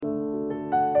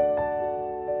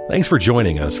Thanks for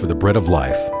joining us for the Bread of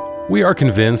Life. We are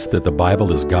convinced that the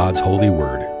Bible is God's holy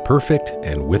word, perfect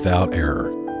and without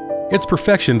error. Its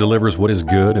perfection delivers what is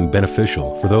good and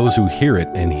beneficial for those who hear it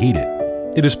and heed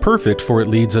it. It is perfect, for it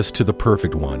leads us to the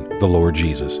perfect one, the Lord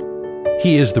Jesus.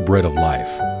 He is the bread of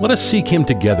life. Let us seek Him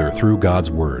together through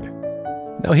God's Word.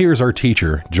 Now here's our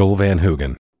teacher, Joel Van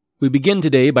Hoogen. We begin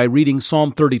today by reading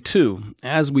Psalm 32.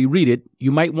 As we read it,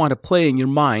 you might want to play in your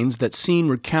minds that scene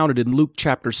recounted in Luke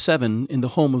chapter 7 in the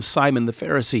home of Simon the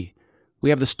Pharisee.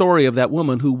 We have the story of that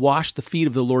woman who washed the feet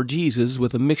of the Lord Jesus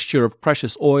with a mixture of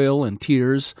precious oil and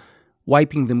tears,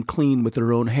 wiping them clean with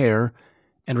her own hair,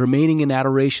 and remaining in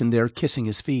adoration there kissing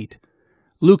His feet.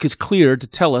 Luke is clear to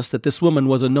tell us that this woman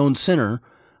was a known sinner.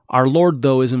 Our Lord,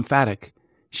 though, is emphatic.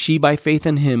 She, by faith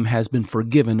in Him, has been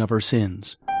forgiven of her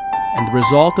sins. And the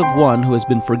result of one who has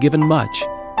been forgiven much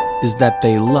is that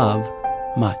they love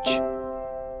much.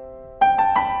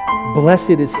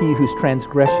 Blessed is he whose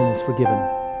transgression is forgiven,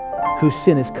 whose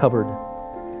sin is covered.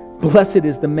 Blessed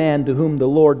is the man to whom the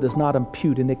Lord does not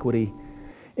impute iniquity,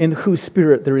 in whose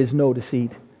spirit there is no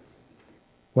deceit.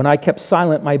 When I kept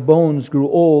silent, my bones grew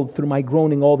old through my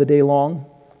groaning all the day long.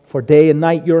 For day and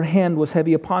night your hand was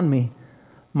heavy upon me.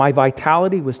 My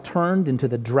vitality was turned into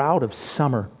the drought of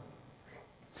summer.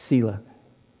 Selah.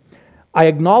 I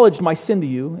acknowledged my sin to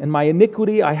you, and my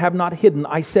iniquity I have not hidden.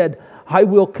 I said, I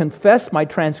will confess my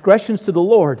transgressions to the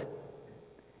Lord,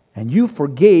 and you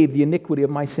forgave the iniquity of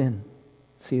my sin.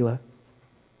 Selah.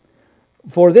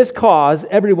 For this cause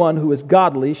everyone who is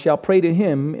godly shall pray to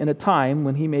Him in a time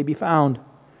when He may be found.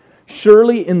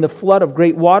 Surely in the flood of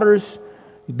great waters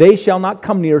they shall not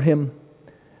come near Him.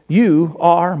 You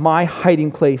are my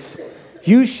hiding place.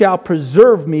 You shall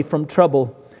preserve me from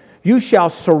trouble. You shall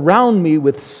surround me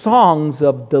with songs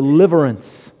of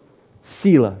deliverance.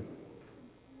 Selah.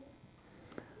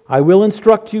 I will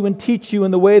instruct you and teach you in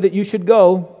the way that you should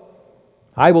go.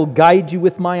 I will guide you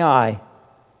with my eye.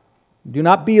 Do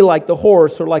not be like the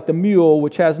horse or like the mule,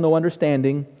 which has no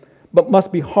understanding, but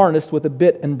must be harnessed with a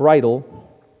bit and bridle,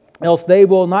 else they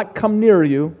will not come near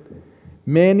you.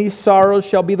 Many sorrows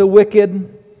shall be the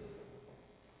wicked,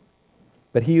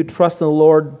 but he who trusts in the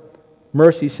Lord,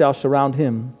 mercy shall surround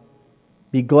him.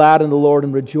 Be glad in the Lord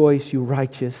and rejoice, you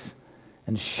righteous,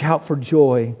 and shout for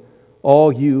joy, all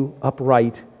you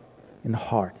upright in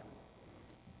heart.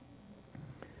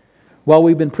 While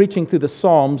we've been preaching through the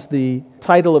Psalms, the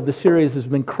title of the series has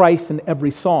been Christ in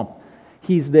Every Psalm.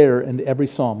 He's there in every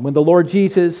psalm. When the Lord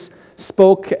Jesus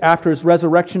spoke after His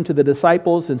resurrection to the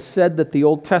disciples and said that the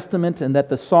Old Testament and that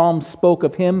the Psalms spoke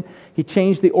of Him, He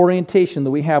changed the orientation that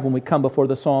we have when we come before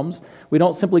the Psalms. We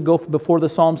don't simply go before the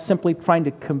Psalms simply trying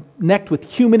to connect with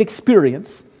human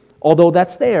experience, although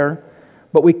that's there,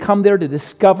 but we come there to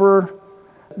discover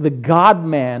the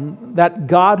God-man, that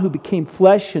God who became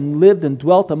flesh and lived and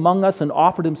dwelt among us and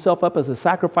offered Himself up as a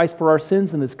sacrifice for our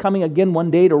sins and is coming again one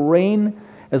day to reign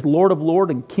as Lord of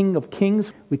Lords and King of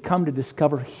Kings. We come to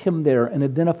discover Him there and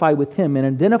identify with Him. And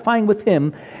identifying with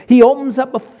Him, He opens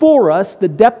up before us the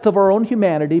depth of our own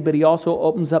humanity, but He also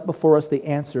opens up before us the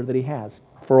answer that He has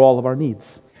for all of our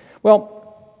needs.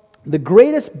 Well, the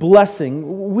greatest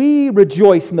blessing, we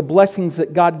rejoice in the blessings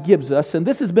that God gives us, and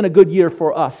this has been a good year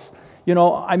for us. You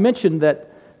know, I mentioned that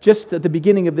just at the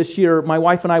beginning of this year, my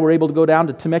wife and I were able to go down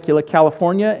to Temecula,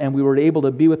 California, and we were able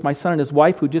to be with my son and his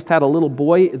wife, who just had a little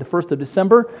boy the 1st of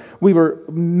December. We were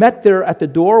met there at the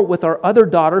door with our other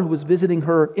daughter, who was visiting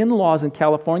her in-laws in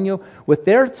California, with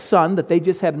their son that they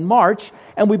just had in March,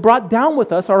 and we brought down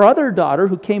with us our other daughter,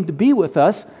 who came to be with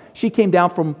us. She came down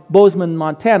from Bozeman,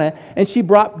 Montana, and she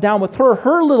brought down with her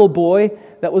her little boy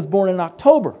that was born in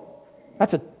October.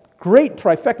 That's a great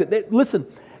trifecta. Listen,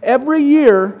 every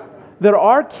year that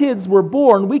our kids were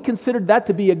born, we considered that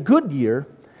to be a good year.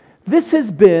 This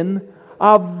has been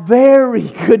a very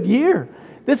good year.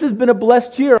 This has been a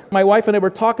blessed year. My wife and I were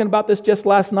talking about this just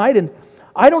last night, and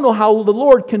I don't know how the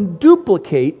Lord can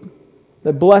duplicate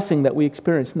the blessing that we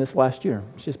experienced in this last year.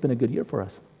 It's just been a good year for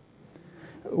us.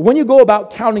 When you go about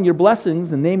counting your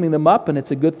blessings and naming them up, and it's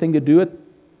a good thing to do it,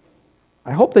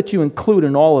 I hope that you include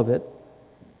in all of it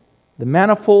the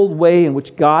manifold way in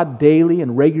which God daily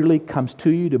and regularly comes to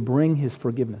you to bring His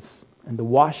forgiveness and to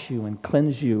wash you and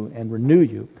cleanse you and renew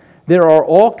you. There are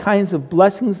all kinds of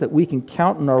blessings that we can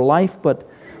count in our life, but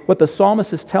what the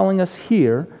psalmist is telling us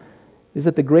here is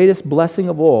that the greatest blessing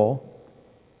of all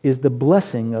is the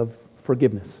blessing of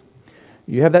forgiveness.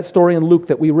 You have that story in Luke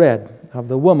that we read of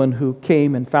the woman who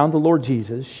came and found the Lord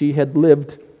Jesus. She had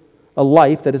lived a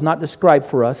life that is not described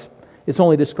for us. It's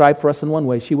only described for us in one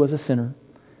way. She was a sinner.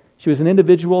 She was an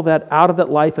individual that out of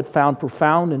that life had found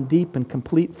profound and deep and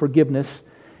complete forgiveness.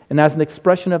 And as an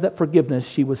expression of that forgiveness,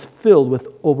 she was filled with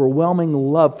overwhelming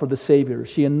love for the Savior.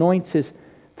 She anoints His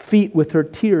feet with her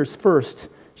tears first.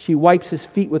 She wipes His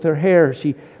feet with her hair.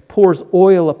 She pours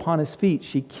oil upon His feet.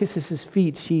 She kisses His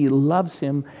feet. She loves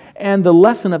Him. And the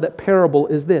lesson of that parable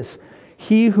is this: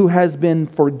 he who has been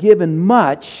forgiven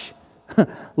much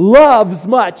loves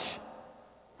much.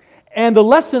 And the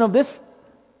lesson of this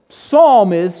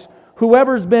psalm is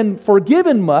whoever's been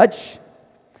forgiven much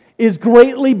is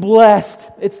greatly blessed.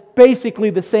 It's basically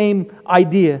the same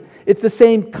idea. It's the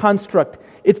same construct.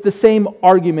 It's the same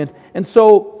argument. And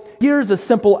so here's a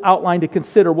simple outline to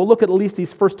consider. We'll look at least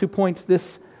these first 2 points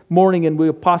this morning, and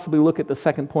we'll possibly look at the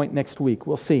second point next week.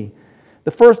 We'll see.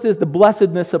 The first is the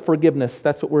blessedness of forgiveness.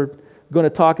 That's what we're going to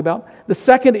talk about. The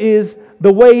second is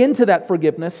the way into that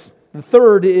forgiveness. The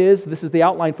third is, this is the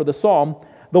outline for the psalm,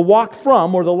 the walk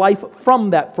from, or the life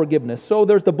from that forgiveness. So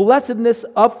there's the blessedness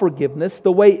of forgiveness,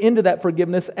 the way into that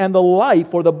forgiveness, and the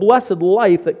life, or the blessed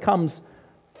life that comes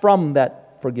from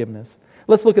that forgiveness.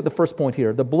 Let's look at the first point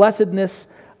here, the blessedness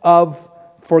of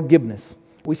forgiveness.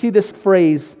 We see this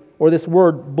phrase, or this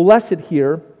word, blessed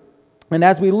here, and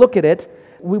as we look at it,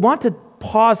 we want to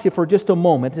pause here for just a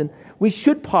moment, and we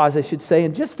should pause, I should say,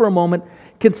 and just for a moment,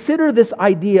 consider this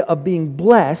idea of being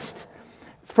blessed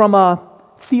from a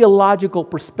theological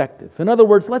perspective. In other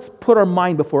words, let's put our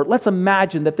mind before it. Let's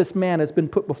imagine that this man has been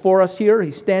put before us here.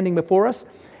 He's standing before us.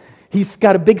 He's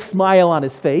got a big smile on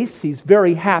his face. He's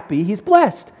very happy. He's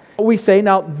blessed. We say,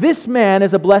 now, this man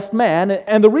is a blessed man,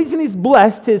 and the reason he's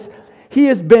blessed is he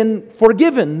has been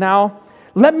forgiven. Now,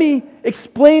 let me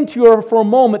explain to you for a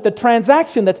moment the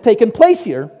transaction that's taken place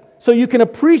here so you can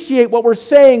appreciate what we're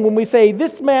saying when we say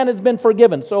this man has been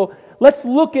forgiven. So let's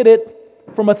look at it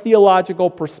from a theological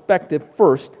perspective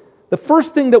first. The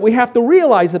first thing that we have to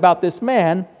realize about this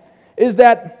man is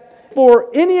that for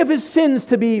any of his sins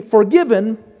to be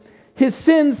forgiven, his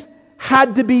sins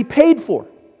had to be paid for.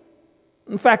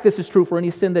 In fact, this is true for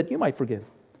any sin that you might forgive.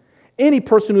 Any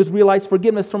person who's realized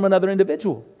forgiveness from another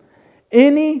individual.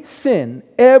 Any sin,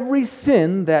 every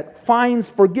sin that finds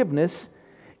forgiveness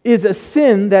is a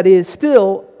sin that is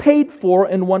still paid for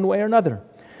in one way or another.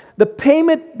 The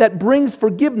payment that brings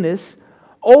forgiveness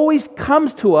always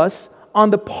comes to us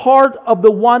on the part of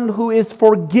the one who is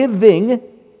forgiving,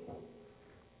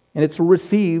 and it's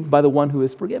received by the one who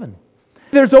is forgiven.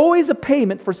 There's always a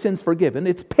payment for sins forgiven.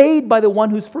 It's paid by the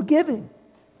one who's forgiving,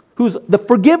 who's the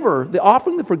forgiver, the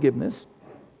offering the forgiveness.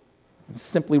 It's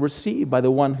simply received by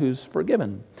the one who's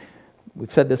forgiven.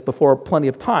 We've said this before plenty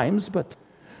of times, but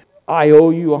I owe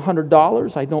you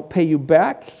 $100. I don't pay you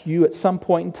back. You at some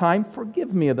point in time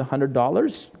forgive me of the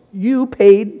 $100. You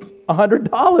paid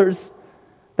 $100.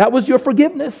 That was your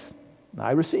forgiveness.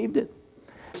 I received it.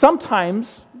 Sometimes,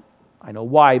 I know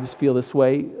wives feel this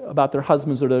way about their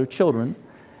husbands or their children.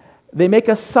 They make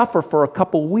us suffer for a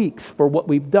couple weeks for what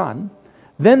we've done.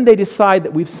 Then they decide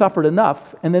that we've suffered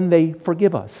enough, and then they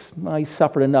forgive us. I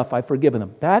suffered enough, I've forgiven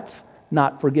them. That's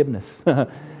not forgiveness.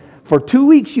 For 2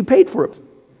 weeks you paid for it.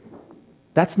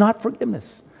 That's not forgiveness.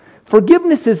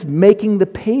 Forgiveness is making the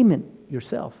payment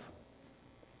yourself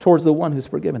towards the one who's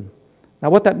forgiven. Now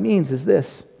what that means is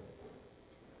this,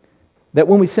 that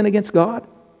when we sin against God,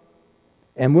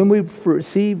 and when we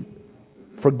receive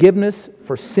forgiveness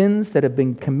for sins that have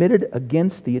been committed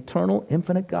against the eternal,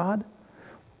 infinite God,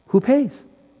 who pays?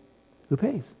 Who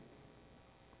pays?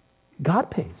 God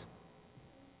pays.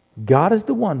 God is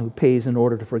the one who pays in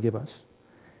order to forgive us.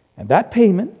 And that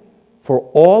payment for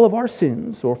all of our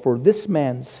sins, or for this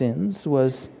man's sins,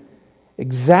 was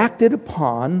exacted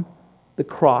upon the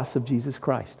cross of Jesus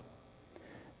Christ.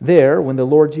 There, when the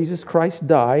Lord Jesus Christ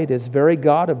died, as very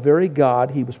God of very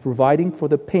God, He was providing for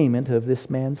the payment of this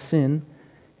man's sin.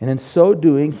 And in so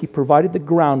doing, He provided the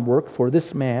groundwork for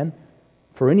this man,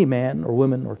 for any man or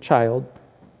woman or child,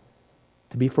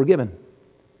 to be forgiven.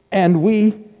 And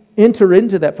we enter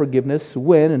into that forgiveness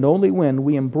when and only when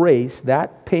we embrace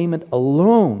that payment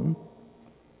alone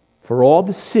for all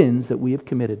the sins that we have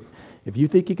committed. If you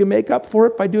think you can make up for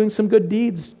it by doing some good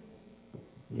deeds,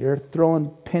 you're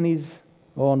throwing pennies.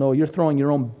 Oh no, you're throwing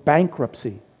your own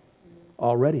bankruptcy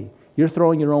already. You're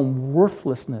throwing your own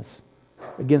worthlessness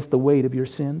against the weight of your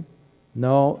sin.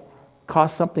 No, it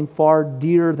costs something far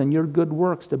dearer than your good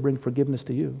works to bring forgiveness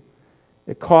to you.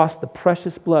 It costs the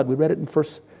precious blood. We read it in 1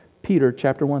 Peter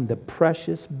chapter 1, the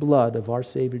precious blood of our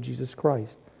Savior Jesus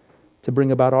Christ to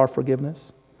bring about our forgiveness.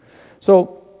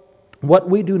 So, what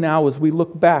we do now is we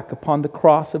look back upon the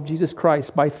cross of Jesus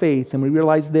Christ by faith, and we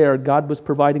realize there God was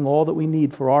providing all that we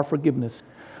need for our forgiveness.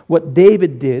 What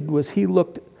David did was he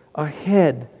looked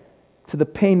ahead to the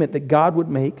payment that God would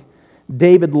make.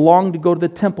 David longed to go to the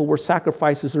temple where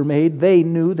sacrifices are made. They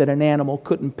knew that an animal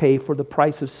couldn't pay for the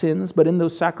price of sins, but in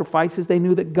those sacrifices they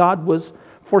knew that God was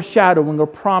foreshadowing or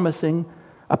promising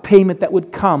a payment that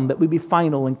would come, that would be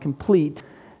final and complete.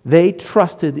 They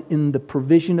trusted in the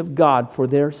provision of God for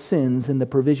their sins, and the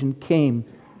provision came.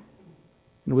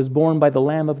 And it was borne by the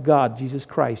Lamb of God, Jesus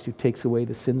Christ, who takes away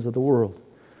the sins of the world.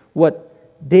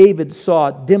 What David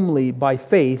saw dimly by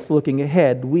faith, looking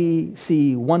ahead, we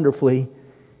see wonderfully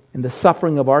in the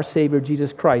suffering of our Savior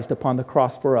Jesus Christ upon the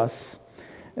cross for us.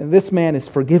 And this man is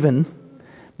forgiven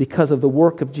because of the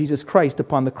work of Jesus Christ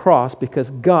upon the cross,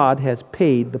 because God has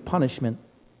paid the punishment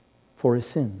for his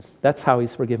sins. That's how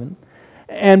he's forgiven.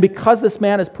 And because this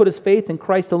man has put his faith in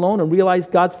Christ alone and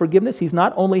realized God's forgiveness, he's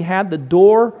not only had the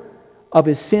door of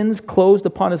his sins closed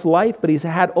upon his life, but he's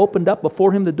had opened up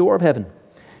before him the door of heaven.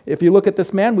 If you look at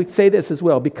this man, we'd say this as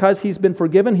well. Because he's been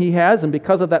forgiven, he has, and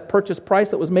because of that purchase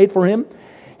price that was made for him,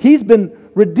 he's been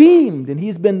redeemed and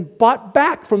he's been bought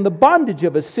back from the bondage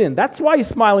of his sin. That's why he's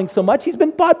smiling so much. He's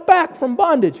been bought back from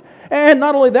bondage. And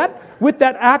not only that, with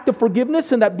that act of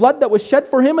forgiveness and that blood that was shed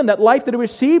for him and that life that he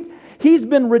received, he's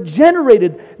been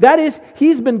regenerated. That is,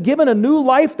 he's been given a new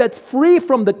life that's free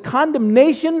from the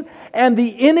condemnation and the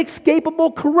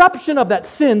inescapable corruption of that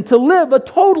sin to live a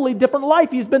totally different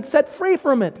life. He's been set free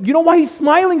from it. You know why he's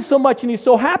smiling so much and he's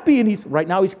so happy? And right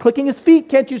now he's clicking his feet.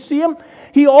 Can't you see him?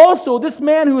 He also, this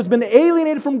man who has been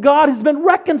alienated from God, has been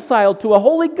reconciled to a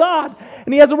holy God.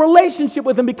 And he has a relationship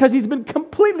with him because he's been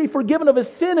completely forgiven of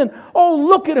his sin. And oh,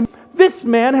 look at him. This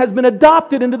man has been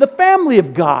adopted into the family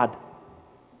of God.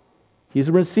 He's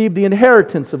received the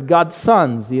inheritance of God's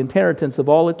sons, the inheritance of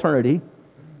all eternity.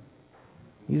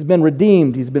 He's been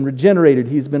redeemed, he's been regenerated,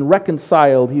 he's been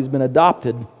reconciled, he's been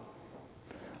adopted.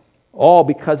 All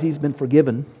because he's been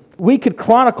forgiven. We could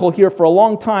chronicle here for a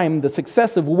long time the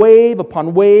successive wave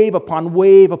upon wave upon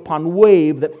wave upon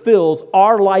wave that fills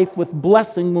our life with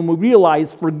blessing when we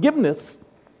realize forgiveness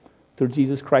through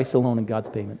Jesus Christ alone and God's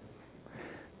payment.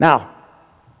 Now,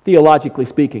 theologically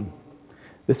speaking,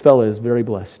 this fellow is very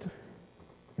blessed.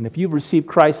 And if you've received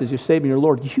Christ as your Savior and your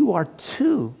Lord, you are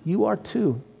too. You are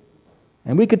too.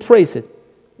 And we could trace it.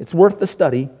 It's worth the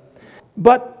study.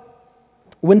 But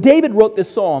when David wrote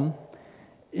this psalm,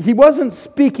 he wasn't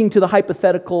speaking to the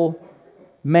hypothetical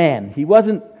man. He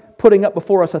wasn't putting up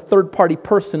before us a third-party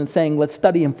person and saying, let's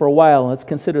study him for a while and let's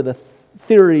consider the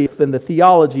theory and the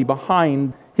theology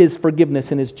behind his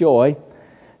forgiveness and his joy.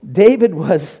 David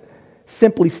was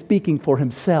simply speaking for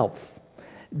himself.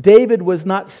 David was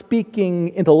not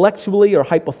speaking intellectually or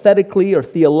hypothetically or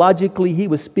theologically. He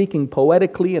was speaking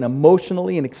poetically and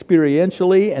emotionally and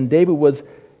experientially, and David was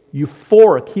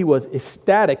euphoric. He was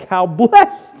ecstatic. How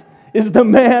blessed is the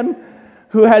man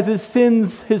who has his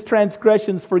sins, his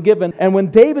transgressions forgiven. And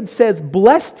when David says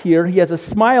blessed here, he has a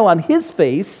smile on his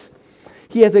face.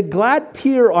 He has a glad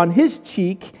tear on his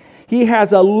cheek. He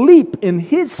has a leap in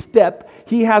his step.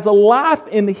 He has a laugh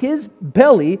in his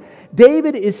belly.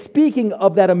 David is speaking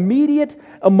of that immediate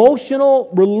emotional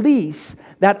release,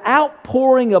 that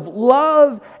outpouring of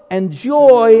love and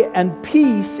joy and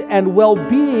peace and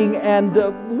well-being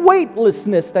and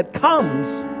weightlessness that comes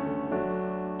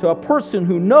to a person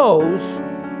who knows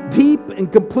deep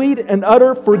and complete and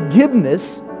utter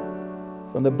forgiveness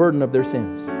from the burden of their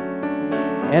sins.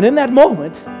 And in that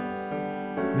moment,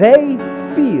 they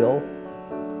feel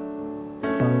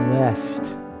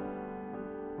blessed.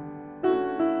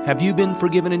 Have you been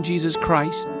forgiven in Jesus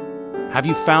Christ? Have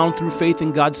you found through faith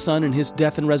in God's Son and His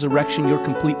death and resurrection your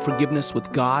complete forgiveness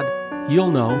with God? You'll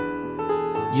know.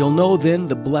 You'll know then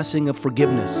the blessing of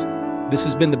forgiveness. This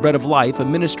has been The Bread of Life, a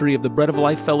ministry of the Bread of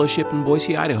Life Fellowship in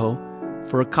Boise, Idaho.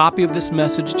 For a copy of this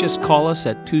message, just call us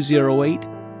at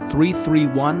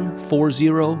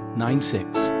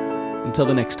 208-331-4096. Until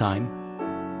the next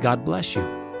time, God bless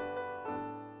you.